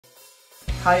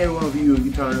Hi everyone, you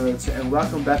guitar nerds, and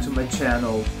welcome back to my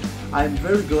channel. I'm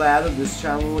very glad that this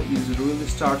channel is really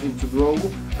starting to grow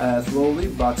slowly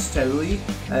but steadily.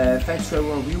 Thanks to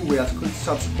everyone of you who has clicked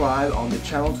subscribe on the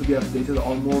channel to be updated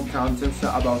on more content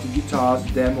about guitars,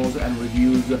 demos and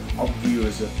reviews of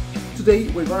gears. Today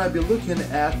we're gonna be looking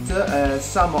at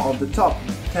some of the top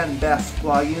 10 best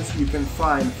plugins you can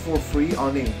find for free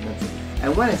on the internet.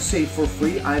 And when I say for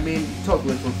free, I mean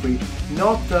totally for free,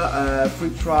 not a free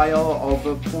trial of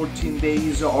 14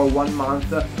 days or 1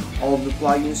 month of the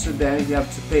plugins that you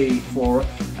have to pay for,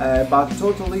 but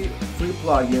totally free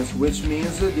plugins, which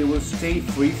means they will stay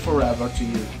free forever to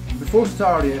you. Before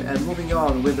starting and moving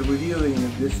on with reviewing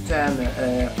these 10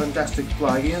 fantastic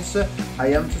plugins, I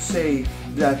am to say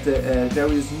that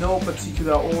there is no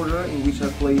particular order in which I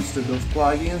placed those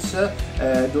plugins.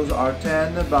 Those are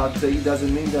 10, but it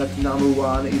doesn't mean that number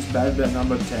 1 is better than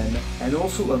number 10. And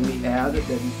also let me add that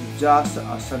this is just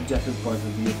a subjective point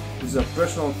of view. This is a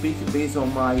personal pick based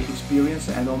on my experience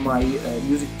and on my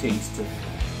music taste.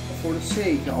 For the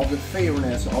sake of the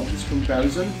fairness of this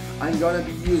comparison, I'm gonna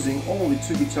be using only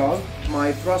 2 guitars,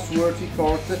 my trustworthy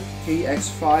Cort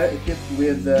KX5 equipped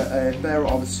with a pair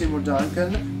of Seymour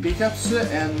Duncan pickups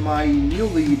and my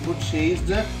newly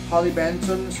purchased Holly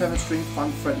Benton 7-string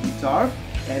fun fret guitar.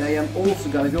 And I am also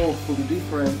gonna go for the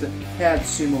different head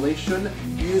simulation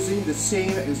using the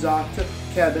same exact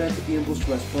cabinet impulse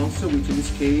response, which in this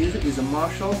case is a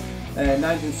Marshall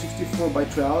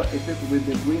 1964x12 equipped with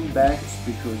the greenback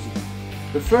speakers.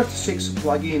 The first 6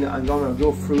 plugins I'm gonna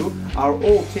go through are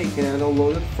all taken and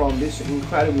downloaded from this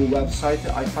incredible website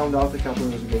I found out a couple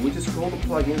of years ago, which is called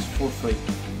Plugins for Free.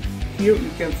 Here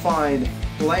you can find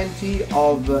plenty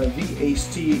of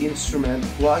VST instrument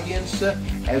plugins,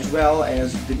 as well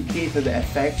as dedicated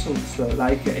effects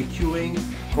like EQing,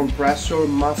 compressor,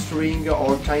 mastering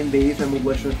or time-based and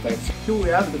modulation effects. Here we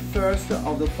have the first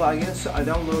of the plugins I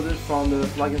downloaded from the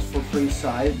Plugins for Free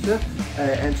site,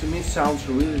 and to me it sounds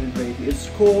really great. It's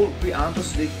called Preamp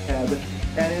Slick Head,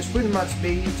 and it's pretty much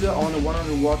based on a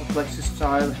 100-watt Plexi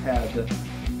style head.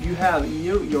 You have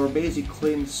here your basic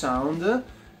clean sound.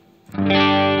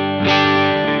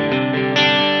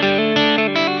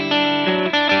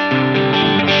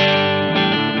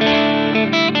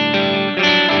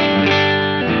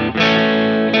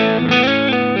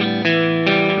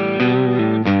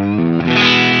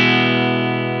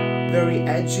 Very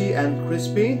edgy and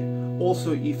crispy.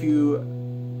 Also, if you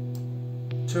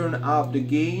turn up the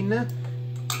gain,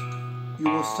 you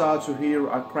will start to hear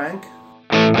a crank.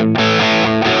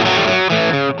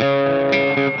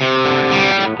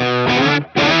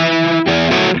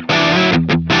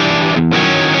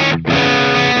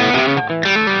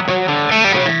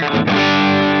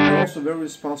 And also very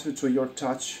responsive to your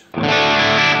touch.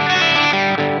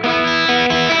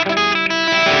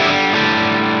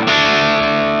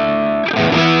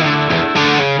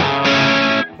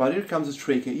 But here comes the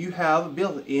trick. You have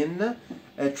built in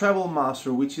a treble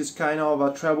master, which is kind of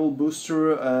a treble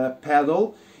booster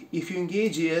pedal. If you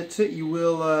engage it, you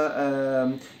will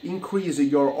increase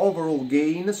your overall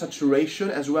gain,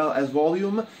 saturation, as well as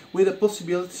volume, with the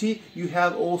possibility you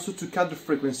have also to cut the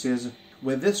frequencies.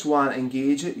 With this one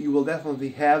engaged, you will definitely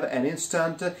have an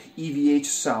instant EVH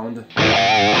sound.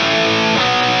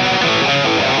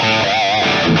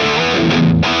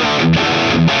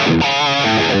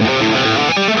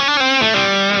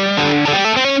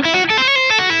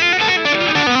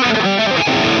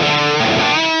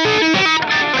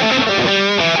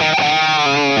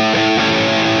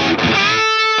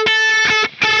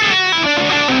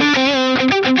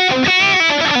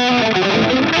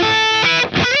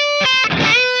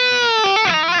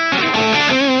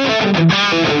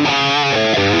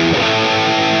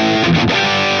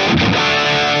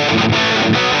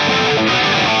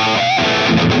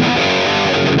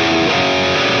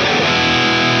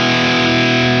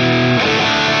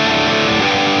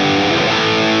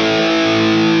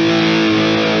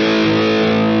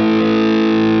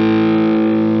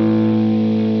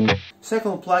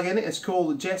 Second plugin is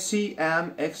called Jesse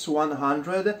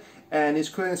MX100 and is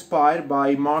currently inspired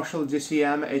by Marshall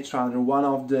JCM 800, one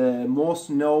of the most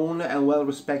known and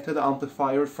well-respected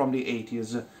amplifiers from the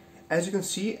 80s. As you can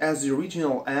see, as the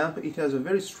original amp, it has a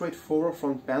very straightforward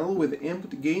front panel with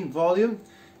input, gain, volume,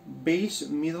 bass,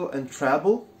 middle and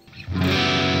treble.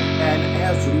 And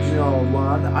as the original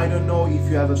one, I don't know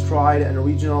if you ever tried an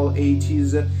original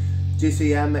 80s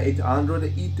JCM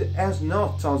 800, it has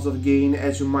not tons of gain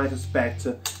as you might expect.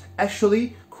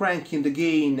 Actually, cranking the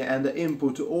gain and the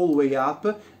input all the way up,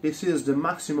 this is the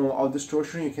maximum of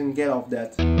distortion you can get off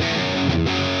that.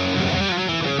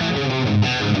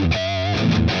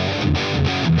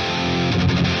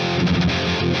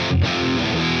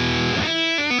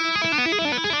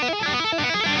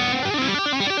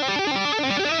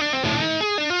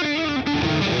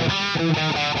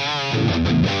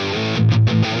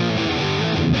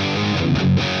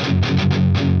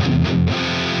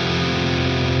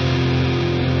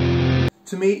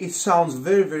 me it sounds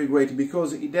very great,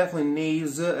 because it definitely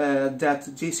nails that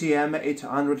JCM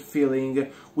 800 feeling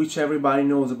which everybody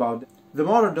knows about. The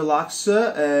Motor Deluxe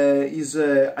is,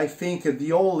 I think,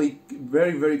 the only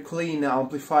very clean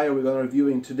amplifier we're gonna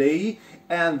reviewing today,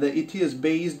 and it is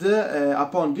based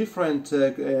upon different,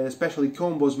 especially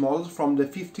combos models from the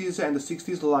 50s and the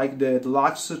 60s, like the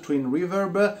Deluxe Twin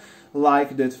Reverb,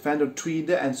 like the Fender Tweed,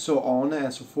 and so on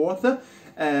and so forth.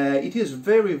 It is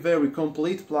very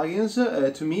complete plugins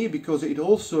to me, because it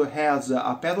also has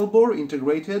a pedal board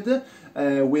integrated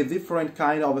with different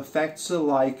kind of effects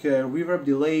like reverb,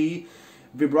 delay,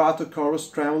 vibrato, chorus,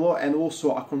 tremolo, and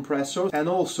also a compressor. And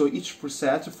also each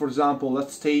preset, for example,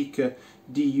 let's take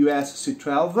the US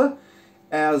C12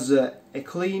 as a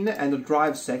clean and a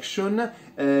drive section.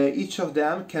 Each of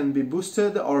them can be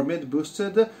boosted or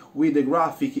mid-boosted with a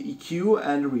graphic EQ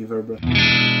and reverb.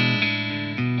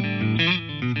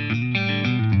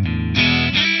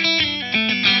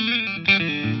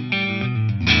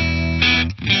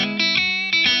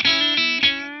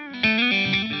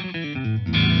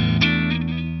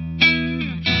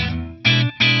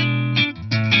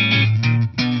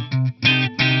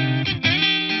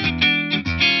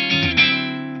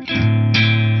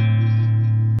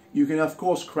 You can of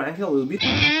course crank it a little bit.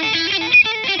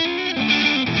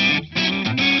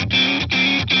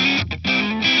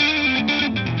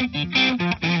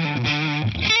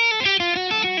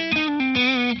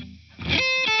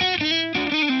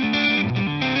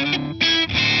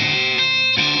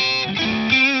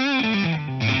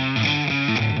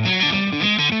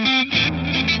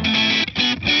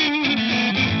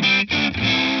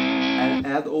 And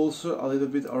add also a little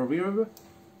bit of reverb.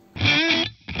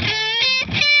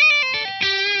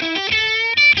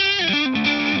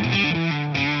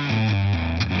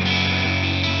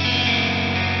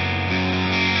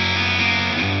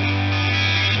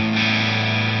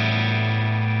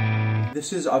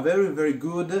 This is a very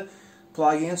good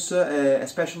plugins,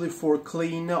 especially for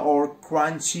clean or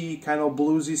crunchy kind of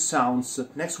bluesy sounds.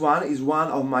 Next one is one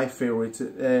of my favorites.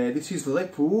 This is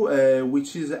Lepu,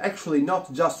 which is actually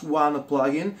not just one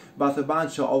plugin, but a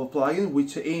bunch of plugins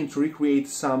which aim to recreate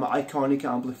some iconic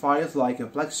amplifiers like a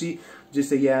Plexi,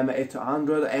 JCM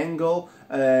 800, Angle,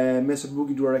 Mesa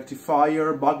Boogie Dual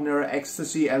Rectifier, Bugner,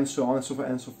 Ecstasy, and so on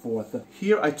and so forth.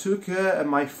 Here I took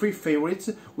my three favorites,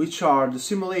 which are the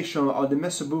simulation of the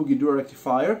Mesa Boogie Dual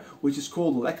Rectifier, which is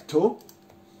called Lecto.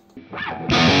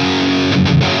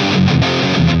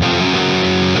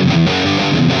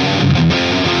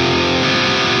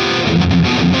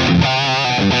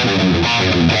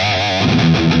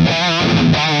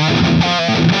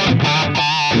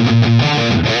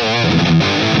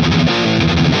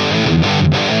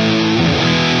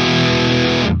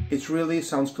 It really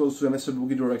sounds close to a Mesa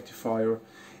Boogie Dual Rectifier,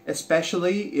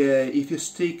 especially if you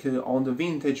stick on the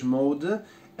vintage mode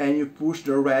and you push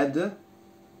the red.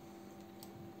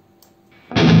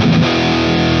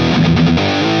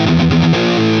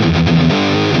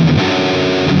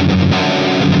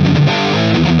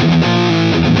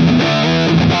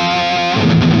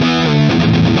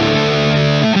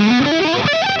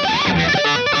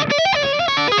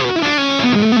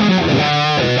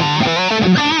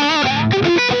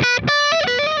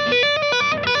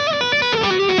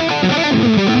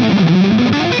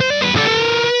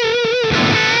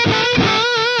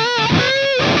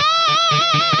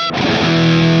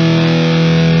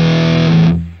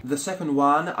 The second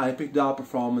one I picked up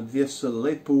from this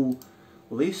Lepu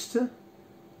list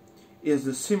is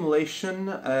the simulation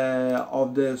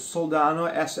of the Soldano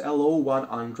SLO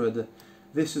 100.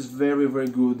 This is very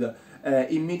good.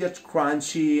 Immediate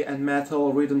crunchy and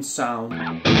metal rhythm sound.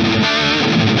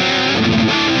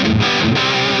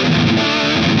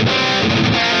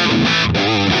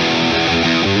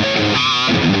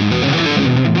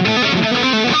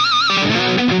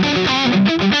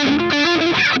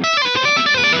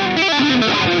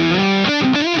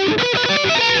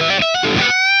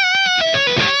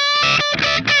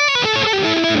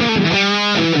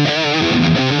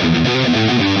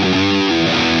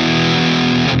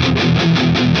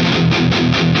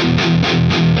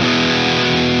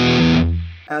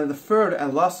 And the third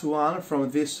and last one from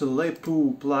this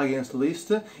Lepu plugins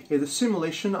list is the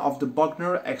simulation of the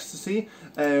Bugner Ecstasy,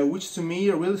 which to me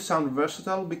really sounds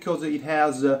versatile because it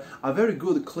has a very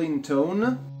good clean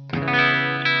tone.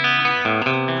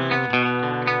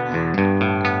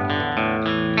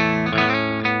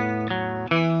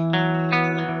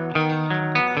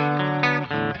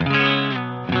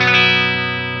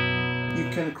 You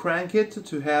can crank it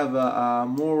to have a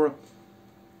more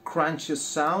crunchy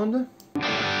sound.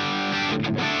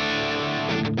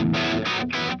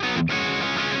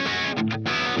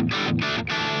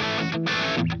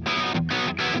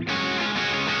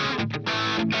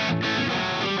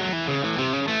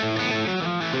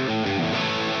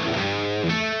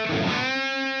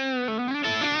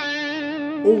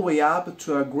 all the way up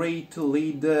to a great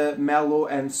lead, mellow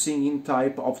and singing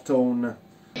type of tone.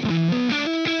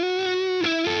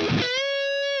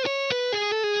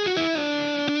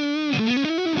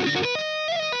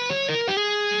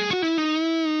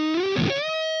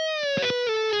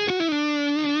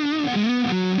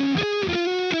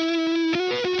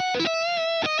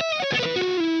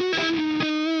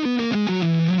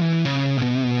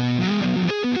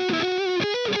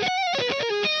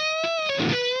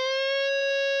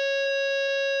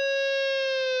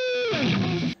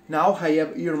 Now I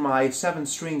have here my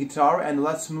 7-string guitar, and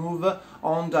let's move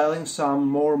on dialing some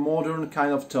more modern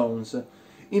kind of tones.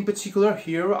 In particular,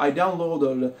 here I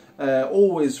downloaded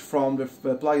always from the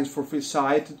plugins for free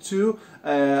site two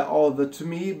of the, to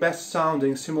me, best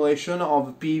sounding simulation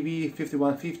of PV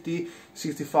 5150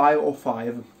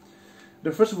 6505.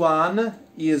 The first one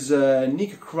is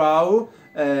Nick Crow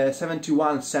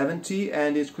 7170,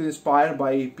 and it's inspired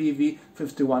by PV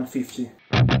 5150.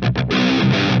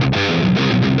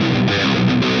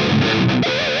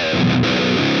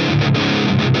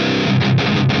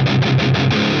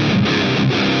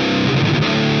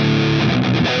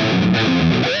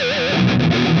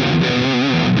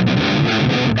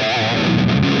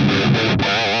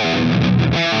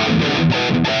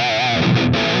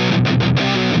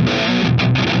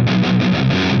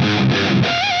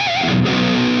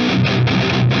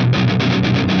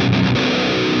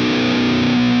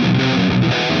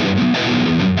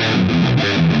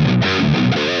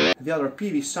 The other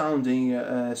PV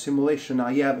sounding simulation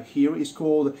I have here is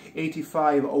called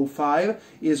 8505,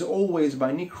 is always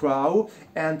by Nick Crow,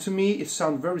 and to me it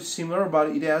sounds very similar,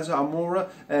 but it has a more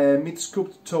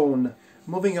mid-scooped tone.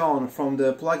 Moving on from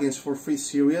the plugins for free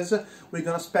series, we're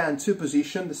gonna spend two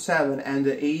positions, the 7 and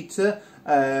the 8,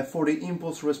 for the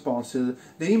impulse responses.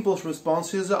 The impulse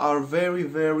responses are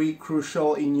very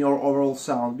crucial in your overall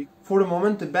sound. For the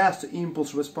moment, the best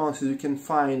impulse responses you can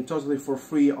find totally for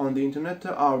free on the internet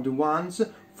are the ones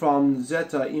from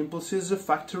Zeta Impulses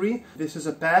Factory. This is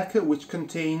a pack which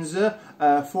contains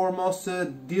foremost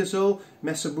Diesel,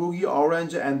 Mesa Boogie,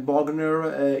 Orange and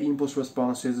Bogner impulse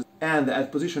responses. And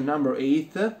at position number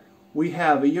 8 we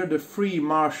have here the free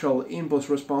Marshall impulse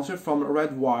responses from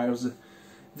Red Wires.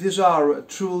 These are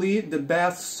truly the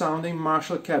best sounding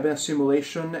Marshall cabinet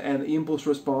simulation and impulse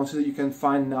responses you can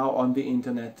find now on the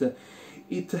internet.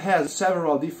 It has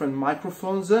several different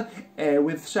microphones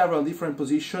with several different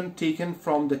positions taken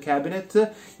from the cabinet.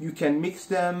 You can mix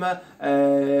them,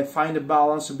 find a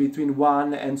balance between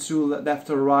 1 and 2, left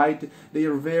or right. They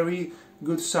are very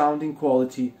good sounding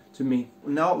quality to me.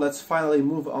 Now let's finally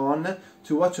move on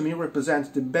to what to me represents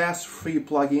the best free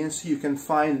plugins you can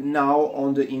find now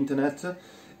on the internet.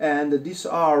 And these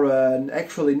are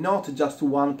actually not just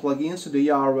one plugins, they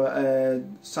are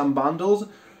some bundles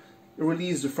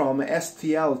released from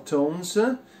STL Tones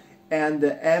and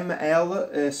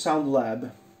ML Sound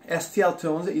Lab. STL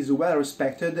Tones is a well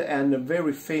respected and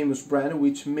very famous brand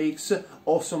which makes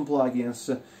awesome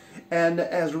plugins, and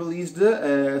has released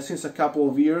since a couple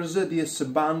of years this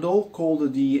bundle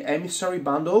called the EMISSARY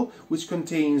bundle, which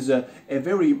contains a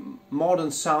very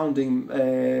modern sounding,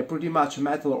 pretty much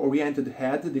metal oriented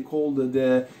head. They called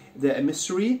the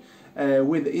EMISSARY,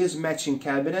 with his matching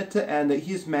cabinet and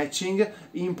his matching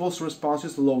impulse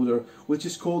responses loader, which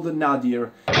is called the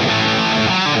Nadir.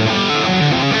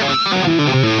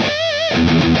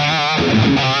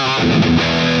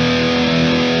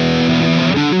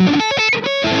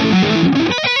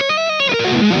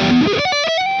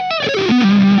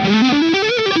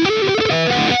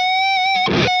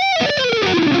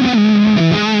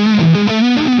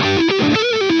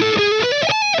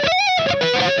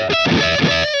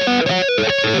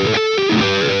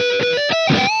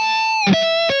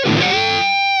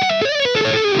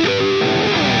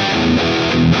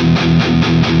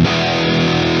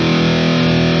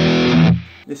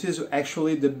 This is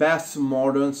actually the best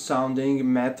modern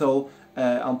sounding metal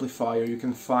amplifier you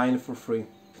can find for free.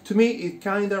 To me it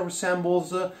kinda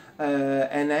resembles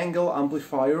an Angle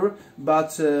amplifier,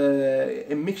 but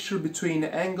a mixture between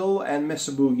Angle and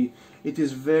Mesa Boogie. It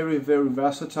is very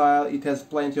versatile, it has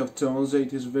plenty of tones,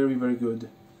 it is very good.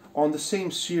 On the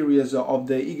same series of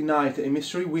the Ignite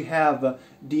EMISSARY we have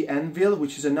the ANVIL,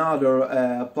 which is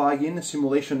another plugin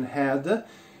simulation head.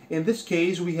 In this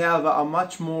case we have a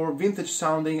much more vintage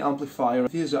sounding amplifier.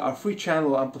 It is a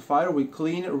 3-channel amplifier with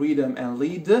clean rhythm and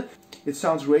lead. It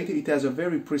sounds great, it has a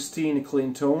very pristine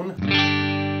clean tone.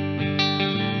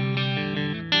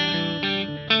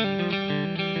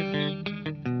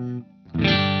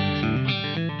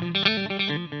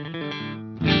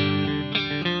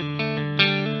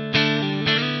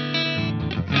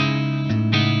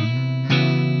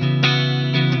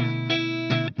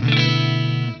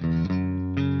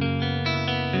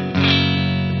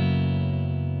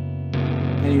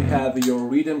 have your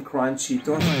rhythm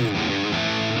cruncito.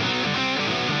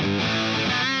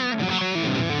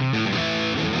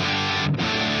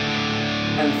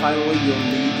 And finally your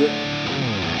lead.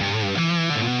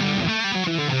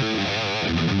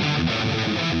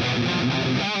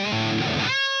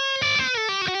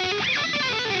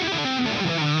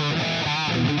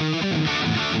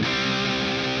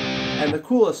 And the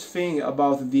coolest thing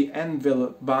about the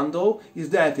ANVIL bundle is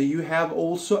that you have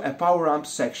also a power amp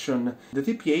section. The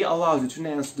TPA allows you to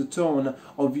enhance the tone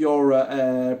of your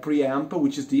preamp,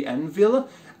 which is the ANVIL,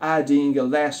 adding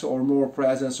less or more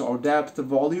presence or depth,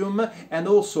 volume, and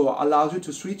also allows you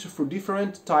to switch through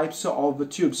different types of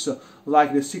tubes,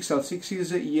 like the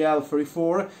 6L6s,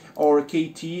 EL34 or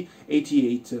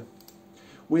KT88,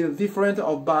 with different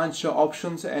bunch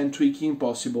options and tweaking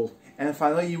possible. And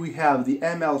finally we have the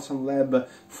Emerson Lab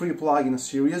free plugin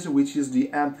series, which is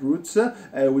the Amp Roots,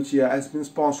 which has been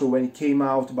sponsored when it came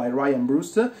out by Ryan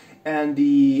Brewster, and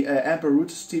the Amp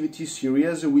Roots Stivity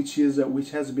series, which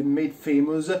has been made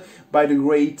famous by the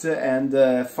great and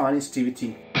funny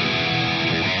Stivity.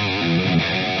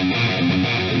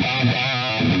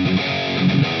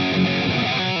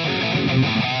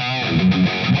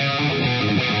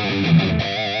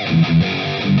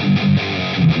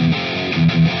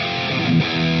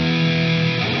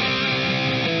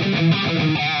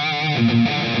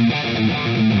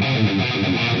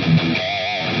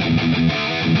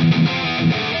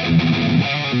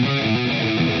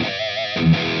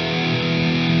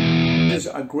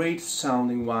 A great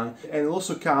sounding one, and it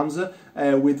also comes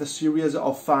with a series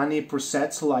of funny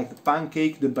presets like the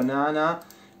pancake, the banana,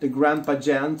 the grandpa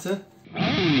gent,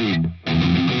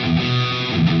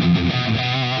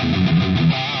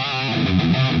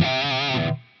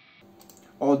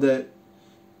 or the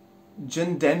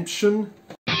Gendemption.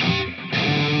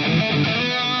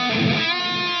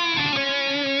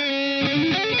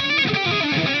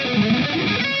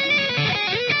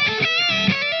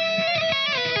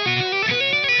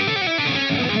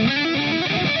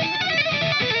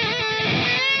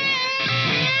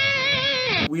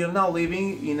 We are now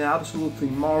living in an absolutely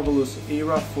marvelous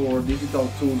era for digital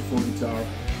tools for guitar.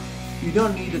 You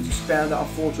don't need to spend a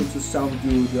fortune to sound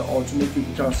good or to make your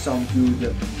guitar sound good.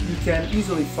 You can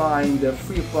easily find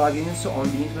free plugins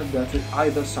on the internet that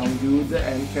either sound good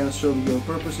and can serve your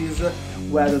purposes,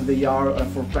 whether they are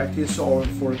for practice or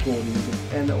for recording.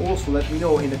 And also let me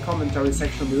know in the commentary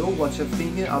section below what you're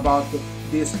thinking about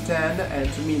these 10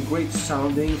 and to me great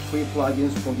sounding free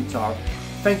plugins for guitar.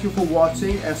 Thank you for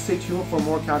watching and stay tuned for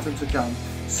more content to come.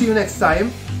 See you next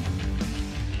time!